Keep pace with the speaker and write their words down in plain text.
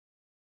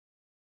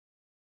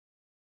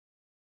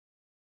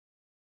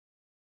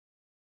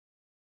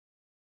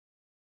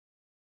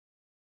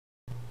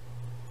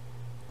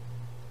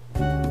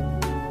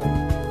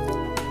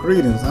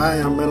Greetings, I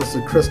am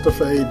Minister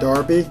Christopher A.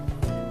 Darby,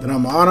 and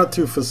I'm honored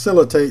to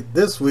facilitate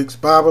this week's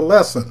Bible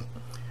lesson.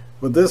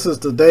 For this is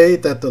the day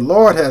that the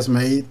Lord has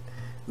made.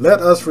 Let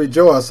us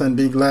rejoice and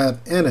be glad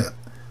in it.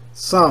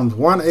 Psalms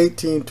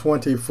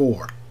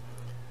 118:24.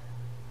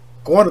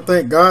 I want to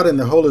thank God and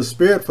the Holy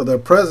Spirit for their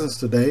presence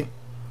today.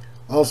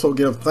 Also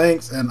give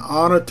thanks and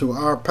honor to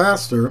our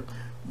pastor,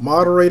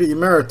 Moderator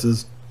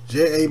Emeritus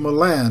J.A.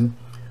 Milan,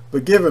 for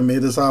giving me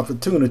this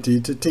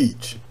opportunity to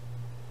teach.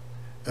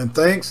 And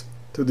thanks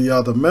to the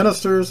other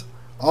ministers,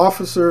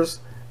 officers,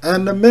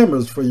 and the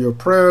members for your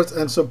prayers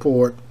and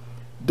support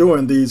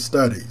during these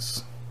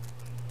studies.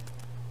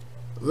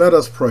 Let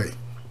us pray.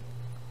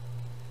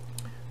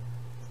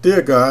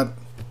 Dear God,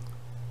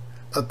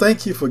 I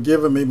thank you for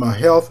giving me my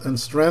health and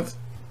strength,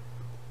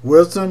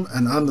 wisdom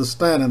and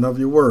understanding of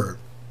your word.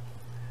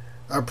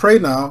 I pray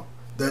now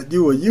that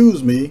you will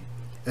use me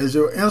as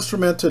your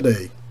instrument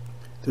today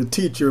to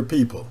teach your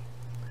people.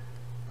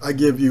 I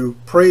give you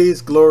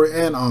praise, glory,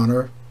 and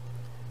honor.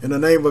 In the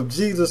name of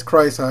Jesus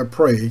Christ I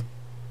pray.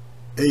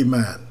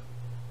 Amen.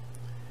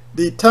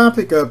 The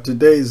topic of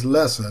today's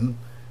lesson,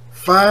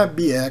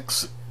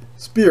 5BX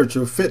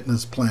Spiritual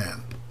Fitness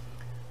Plan.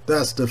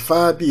 That's the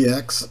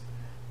 5BX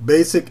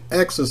Basic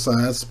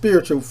Exercise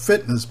Spiritual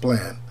Fitness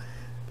Plan.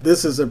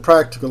 This is a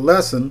practical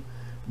lesson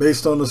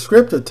based on the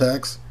scripture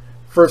text,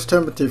 1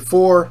 Timothy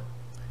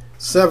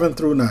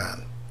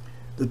 4:7-9.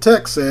 The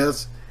text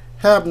says,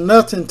 "Have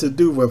nothing to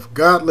do with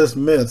godless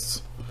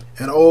myths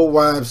and old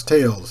wives'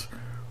 tales.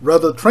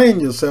 Rather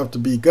train yourself to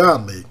be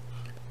godly.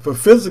 For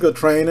physical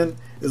training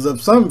is of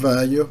some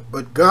value,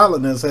 but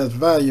godliness has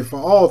value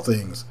for all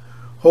things,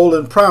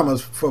 holding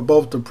promise for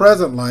both the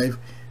present life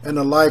and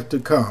the life to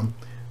come.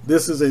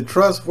 This is a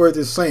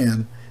trustworthy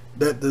saying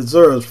that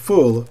deserves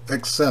full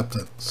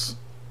acceptance."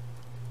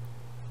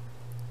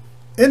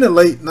 In the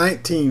late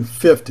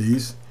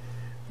 1950s,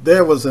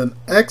 there was an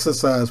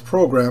exercise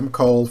program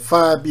called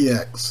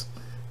 5BX,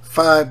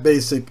 5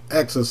 Basic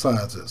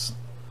Exercises.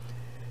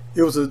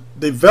 It was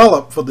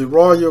developed for the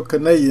Royal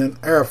Canadian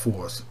Air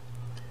Force.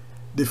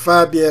 The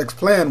 5BX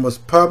plan was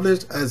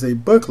published as a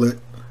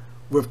booklet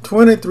with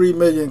 23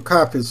 million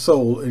copies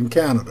sold in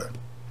Canada.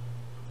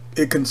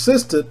 It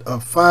consisted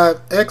of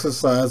 5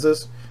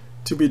 exercises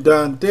to be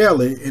done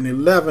daily in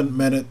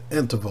 11-minute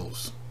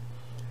intervals.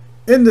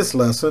 In this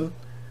lesson,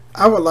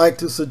 I would like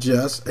to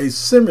suggest a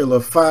similar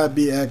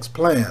 5BX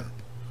plan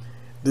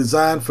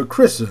designed for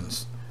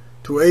Christians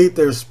to aid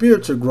their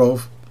spiritual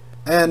growth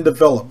and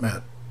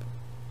development,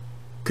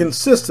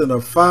 consisting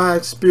of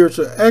 5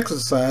 spiritual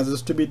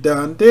exercises to be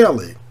done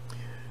daily,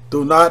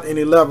 though not in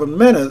 11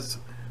 minutes,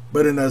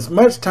 but in as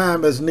much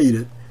time as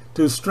needed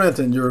to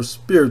strengthen your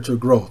spiritual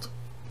growth.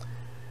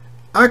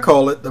 I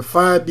call it the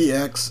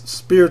 5BX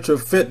Spiritual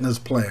Fitness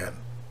Plan.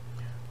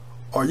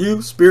 Are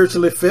you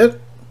spiritually fit?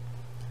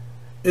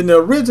 In the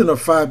original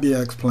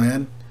 5BX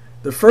plan,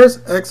 the first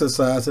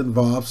exercise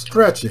involves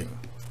stretching.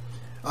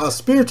 Our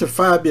spiritual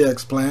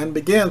 5BX plan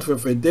begins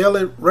with a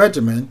daily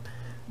regimen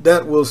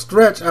that will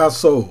stretch our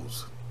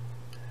souls.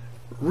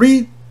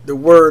 Read the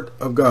Word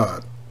of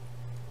God.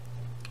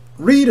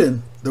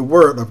 Reading the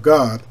Word of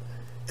God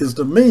is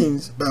the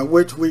means by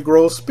which we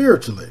grow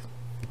spiritually.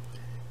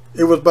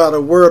 It was by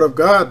the Word of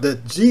God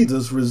that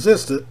Jesus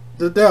resisted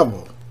the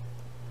devil.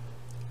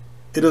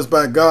 It is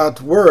by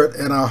God's Word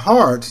in our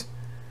hearts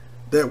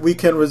that we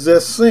can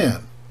resist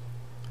sin.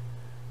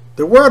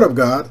 The Word of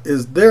God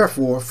is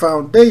therefore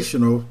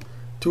foundational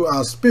to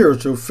our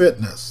spiritual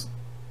fitness.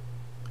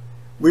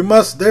 We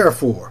must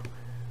therefore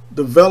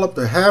develop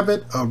the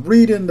habit of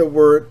reading the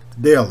Word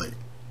daily.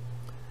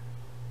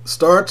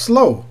 Start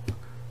slow,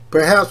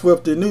 perhaps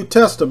with the New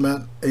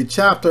Testament, a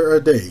chapter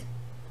a day.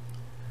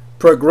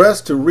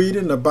 Progress to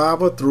reading the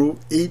Bible through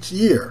each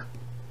year.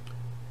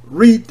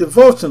 Read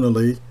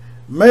devotionally,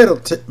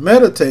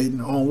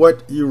 meditating on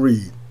what you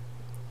read.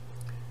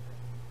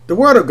 The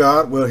Word of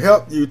God will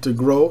help you to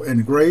grow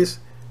in grace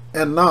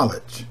and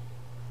knowledge.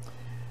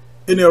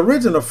 In the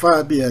original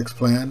 5BX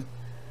plan,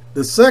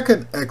 the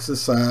second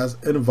exercise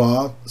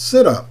involved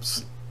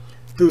sit-ups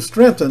to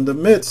strengthen the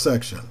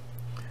midsection.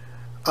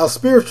 Our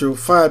spiritual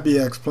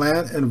 5BX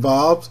plan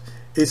involves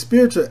a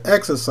spiritual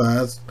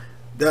exercise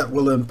that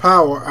will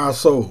empower our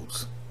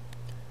souls.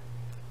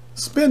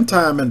 Spend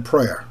time in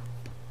prayer.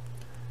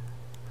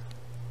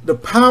 The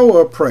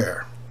power of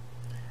prayer.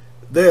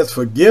 There's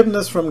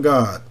forgiveness from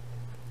God.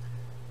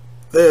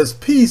 There's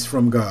peace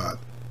from God.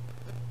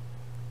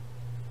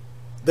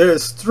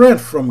 There's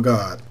strength from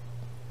God.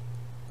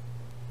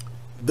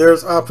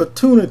 There's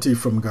opportunity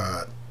from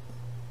God.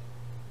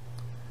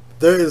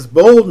 There is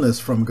boldness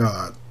from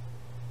God.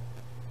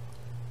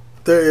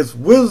 There is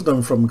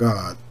wisdom from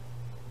God.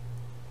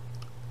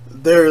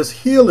 There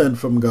is healing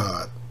from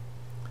God.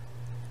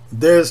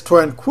 There is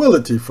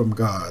tranquility from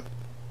God.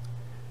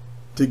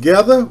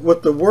 Together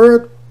with the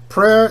Word,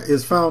 prayer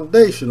is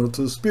foundational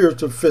to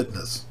spiritual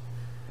fitness.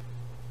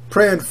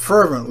 Praying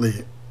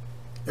fervently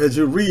as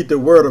you read the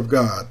Word of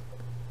God.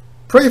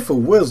 Pray for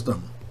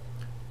wisdom.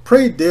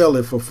 Pray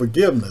daily for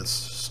forgiveness,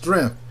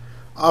 strength,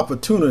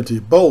 opportunity,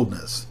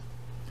 boldness.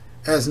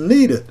 As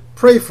needed,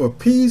 pray for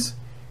peace,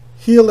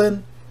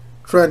 healing,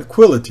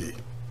 tranquility.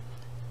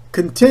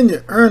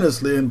 Continue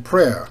earnestly in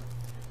prayer,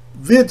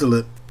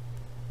 vigilant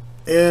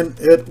in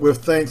it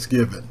with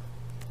thanksgiving.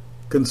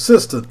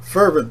 Consistent,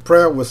 fervent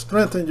prayer will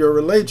strengthen your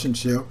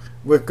relationship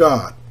with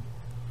God.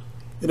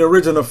 In the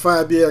original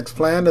 5BX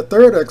plan, the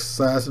third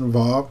exercise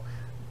involved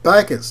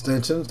back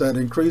extensions that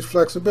increase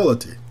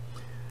flexibility.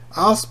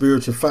 Our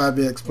spiritual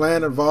 5BX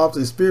plan involves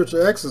a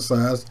spiritual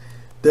exercise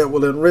that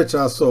will enrich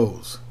our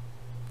souls.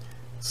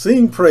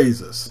 Sing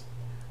praises.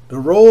 The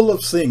role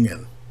of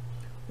singing.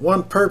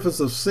 One purpose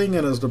of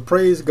singing is to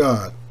praise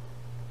God.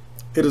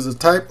 It is a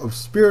type of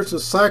spiritual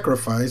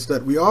sacrifice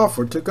that we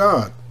offer to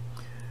God,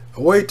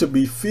 a way to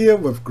be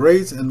filled with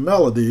grace and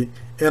melody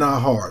in our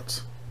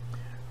hearts,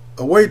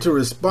 a way to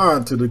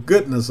respond to the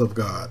goodness of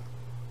God.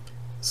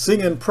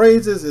 Singing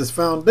praises is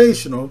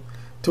foundational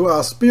to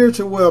our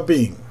spiritual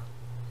well-being.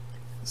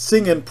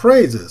 Singing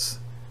praises.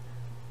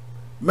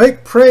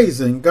 Make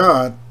praising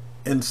God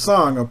in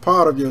song a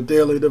part of your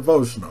daily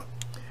devotional,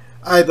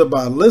 either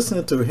by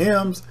listening to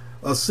hymns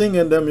or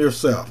singing them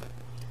yourself.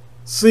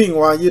 Sing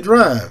while you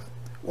drive,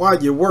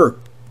 while you work,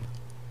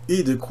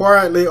 either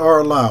quietly or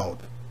aloud.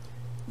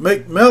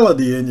 Make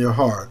melody in your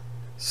heart.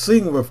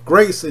 Sing with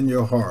grace in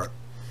your heart.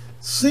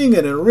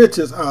 Singing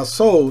enriches our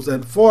souls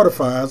and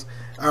fortifies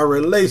our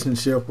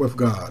relationship with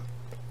God.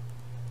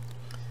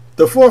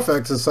 The fourth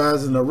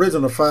exercise in the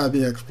original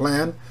 5BX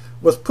plan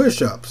was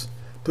push-ups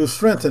to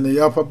strengthen the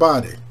upper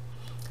body.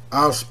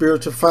 Our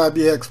spiritual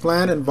 5BX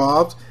plan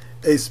involves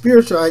a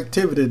spiritual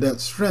activity that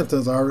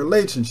strengthens our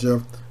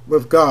relationship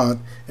with God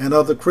and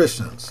other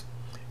Christians.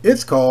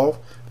 It's called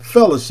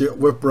Fellowship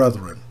with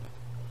Brethren.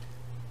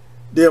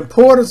 The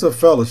importance of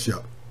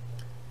fellowship.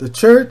 The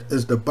church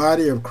is the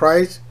body of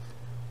Christ,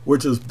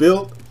 which is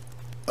built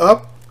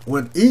up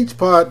when each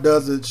part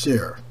does its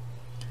share.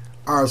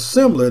 Our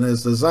assembling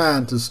is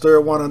designed to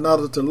stir one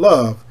another to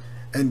love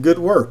and good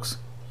works.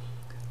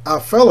 Our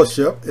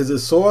fellowship is a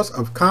source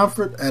of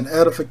comfort and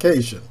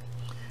edification,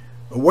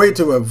 a way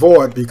to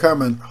avoid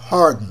becoming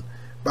hardened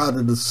by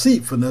the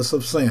deceitfulness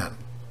of sin.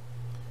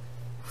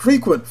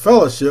 Frequent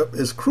fellowship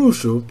is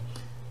crucial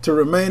to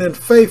remaining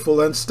faithful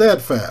and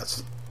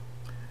steadfast.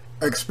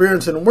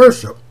 Experiencing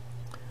worship.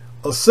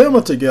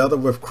 Assemble together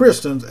with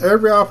Christians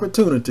every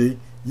opportunity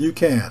you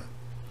can.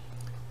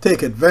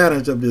 Take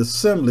advantage of the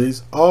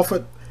assemblies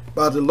offered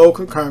by the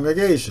local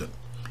congregation,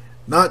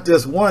 not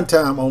just one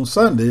time on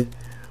Sunday,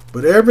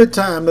 but every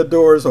time the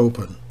door is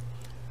open.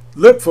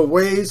 Look for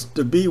ways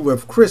to be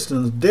with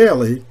Christians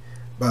daily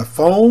by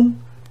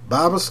phone,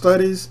 Bible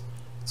studies,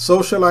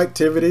 social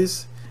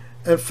activities,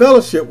 and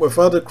fellowship with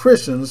other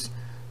Christians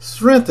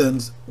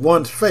strengthens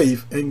one's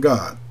faith in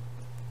God.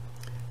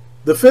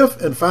 The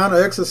fifth and final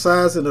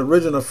exercise in the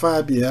original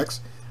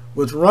 5BX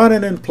was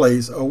running in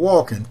place or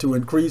walking to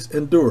increase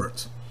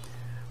endurance.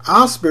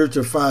 Our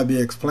spiritual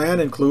 5BX plan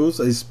includes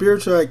a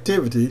spiritual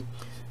activity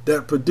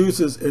that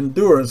produces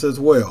endurance as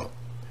well.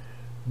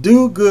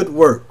 Do good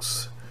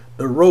works.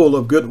 The role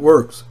of good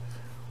works.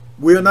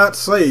 We are not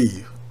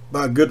saved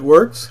by good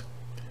works,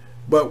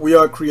 but we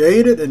are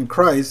created in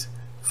Christ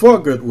for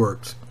good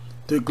works,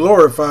 to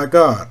glorify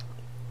God.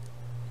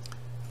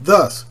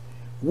 Thus,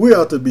 we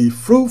are to be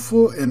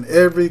fruitful in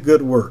every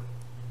good work.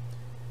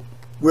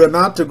 We are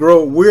not to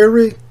grow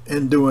weary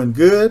in doing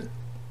good.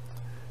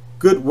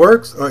 Good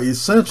works are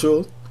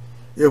essential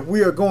if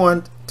we are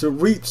going to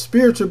reap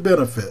spiritual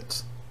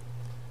benefits.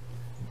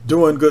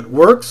 Doing good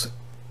works,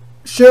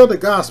 share the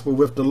gospel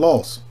with the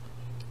lost.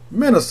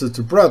 Minister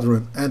to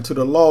brethren and to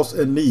the lost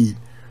in need,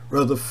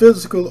 whether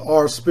physical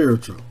or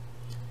spiritual.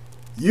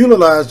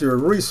 Utilize your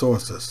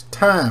resources,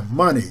 time,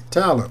 money,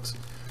 talents,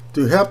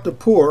 to help the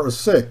poor or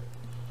sick.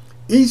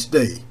 Each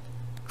day,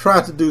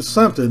 try to do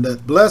something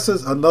that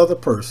blesses another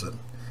person.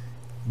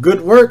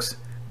 Good works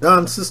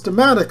done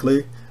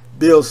systematically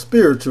build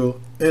spiritual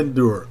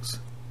endurance.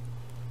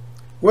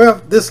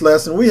 Well, this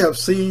lesson we have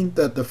seen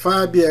that the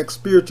 5BX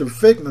Spiritual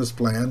Fitness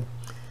Plan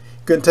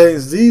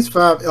contains these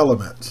 5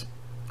 elements.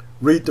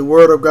 Read the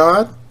Word of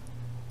God,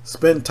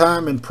 spend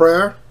time in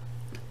prayer,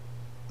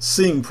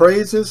 sing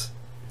praises,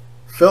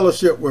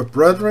 fellowship with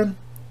brethren,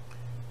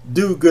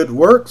 do good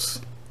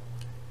works,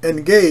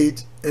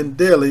 engage in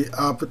daily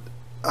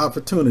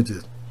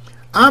opportunities.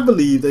 I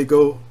believe they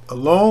go a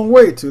long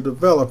way to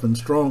developing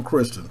strong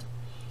Christians.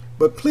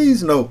 But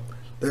please note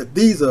that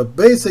these are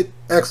basic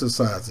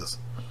exercises.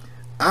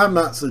 I'm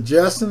not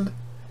suggesting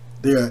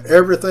they are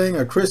everything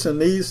a Christian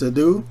needs to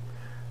do.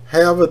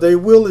 However, they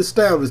will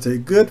establish a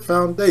good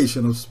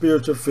foundation of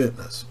spiritual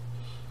fitness.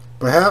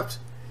 Perhaps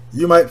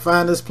you might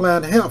find this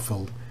plan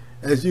helpful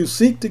as you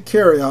seek to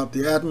carry out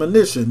the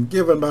admonition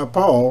given by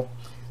Paul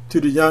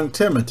to the young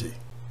Timothy.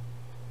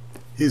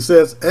 He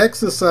says,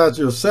 exercise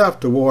yourself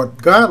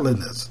toward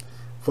godliness,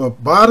 for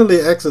bodily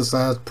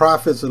exercise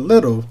profits a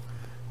little,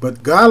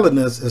 but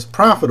godliness is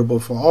profitable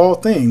for all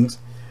things,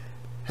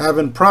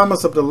 having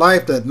promise of the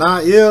life that now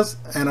is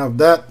and of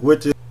that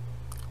which is.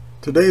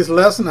 Today's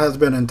lesson has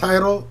been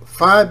entitled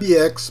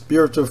 5BX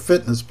Spiritual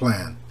Fitness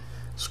Plan.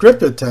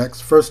 Scripture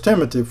text 1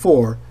 Timothy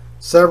 4,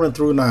 7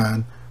 through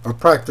 9, a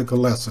practical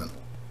lesson.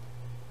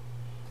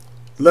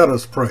 Let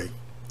us pray.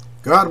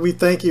 God, we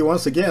thank you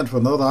once again for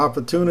another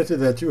opportunity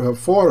that you have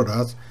afforded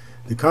us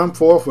to come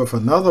forth with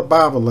another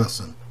Bible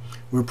lesson.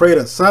 We pray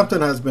that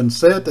something has been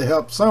said to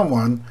help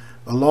someone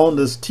along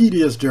this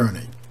tedious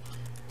journey.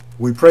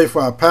 We pray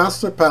for our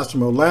pastor, Pastor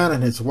Molan,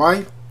 and his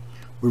wife.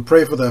 We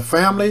pray for their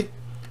family.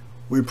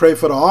 We pray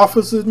for the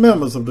officers and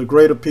members of the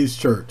Greater Peace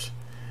Church.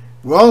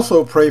 We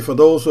also pray for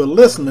those who are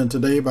listening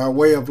today by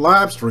way of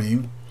live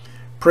stream,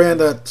 praying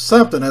that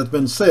something has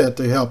been said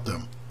to help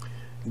them.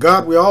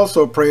 God, we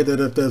also pray that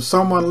if there's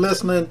someone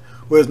listening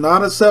who has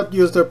not accepted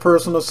you as their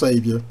personal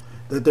Savior,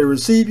 that they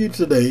receive you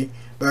today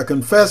by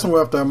confessing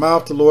with their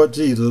mouth the Lord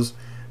Jesus,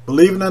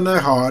 believing in their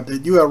heart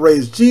that you have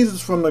raised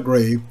Jesus from the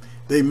grave,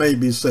 they may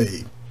be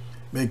saved.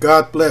 May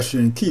God bless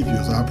you and keep you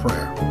is our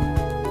prayer.